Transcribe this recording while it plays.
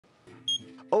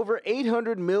Over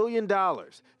 $800 million.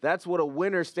 That's what a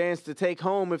winner stands to take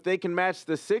home if they can match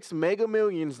the 6 Mega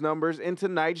Millions numbers in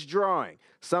tonight's drawing,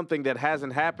 something that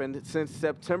hasn't happened since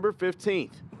September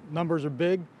 15th. Numbers are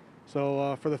big,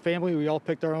 so for the family, we all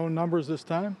picked our own numbers this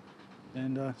time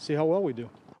and see how well we do.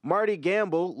 Marty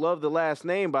Gamble, love the last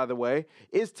name by the way,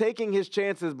 is taking his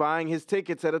chances buying his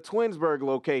tickets at a Twinsburg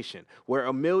location, where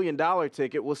a $1 million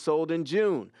ticket was sold in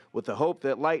June, with the hope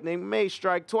that lightning may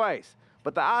strike twice.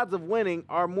 But the odds of winning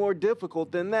are more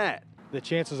difficult than that. The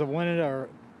chances of winning are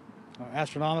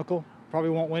astronomical. Probably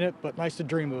won't win it, but nice to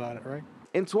dream about it, right?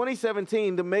 In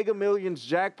 2017, the Mega Millions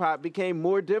jackpot became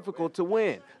more difficult to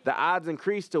win. The odds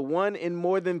increased to 1 in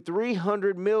more than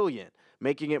 300 million,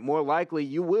 making it more likely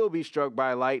you will be struck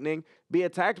by lightning, be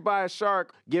attacked by a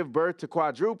shark, give birth to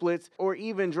quadruplets, or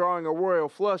even drawing a royal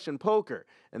flush in poker.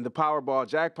 And the Powerball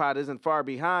jackpot isn't far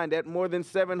behind at more than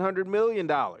 $700 million.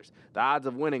 The odds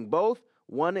of winning both,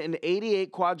 1 in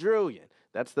 88 quadrillion.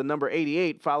 That's the number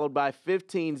 88 followed by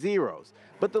 15 zeros.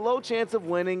 But the low chance of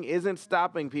winning isn't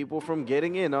stopping people from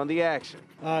getting in on the action.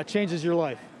 It changes your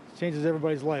life. It changes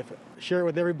everybody's life. Share it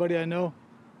with everybody I know.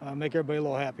 Make everybody a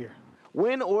little happier.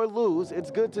 Win or lose,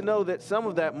 it's good to know that some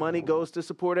of that money goes to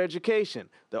support education.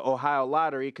 The Ohio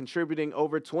Lottery contributing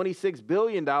over $26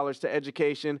 billion to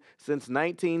education since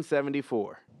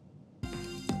 1974.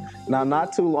 Now,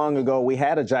 not too long ago, we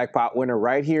had a jackpot winner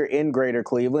right here in Greater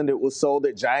Cleveland. It was sold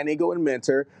at Giant Eagle and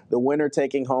Mentor, the winner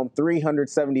taking home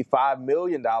 $375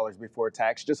 million before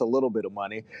tax, just a little bit of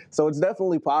money. So it's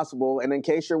definitely possible. And in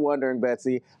case you're wondering,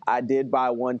 Betsy, I did buy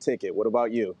one ticket. What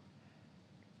about you?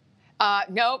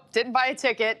 Nope, didn't buy a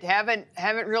ticket. Haven't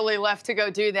really left to go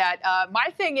do that.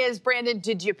 My thing is, Brandon,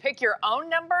 did you pick your own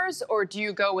numbers or do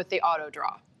you go with the auto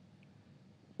draw?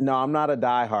 No, I'm not a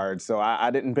diehard, so I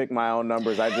didn't pick my own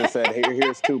numbers. I just said,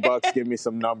 here's $2, give me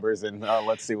some numbers, and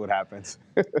let's see what happens.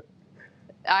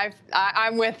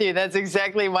 I'm with you. That's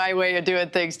exactly my way of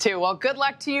doing things, too. Well, good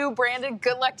luck to you, Brandon.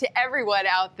 Good luck to everyone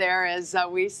out there as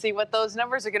we see what those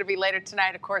numbers are going to be later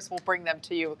tonight. Of course, we'll bring them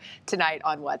to you tonight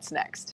on What's Next.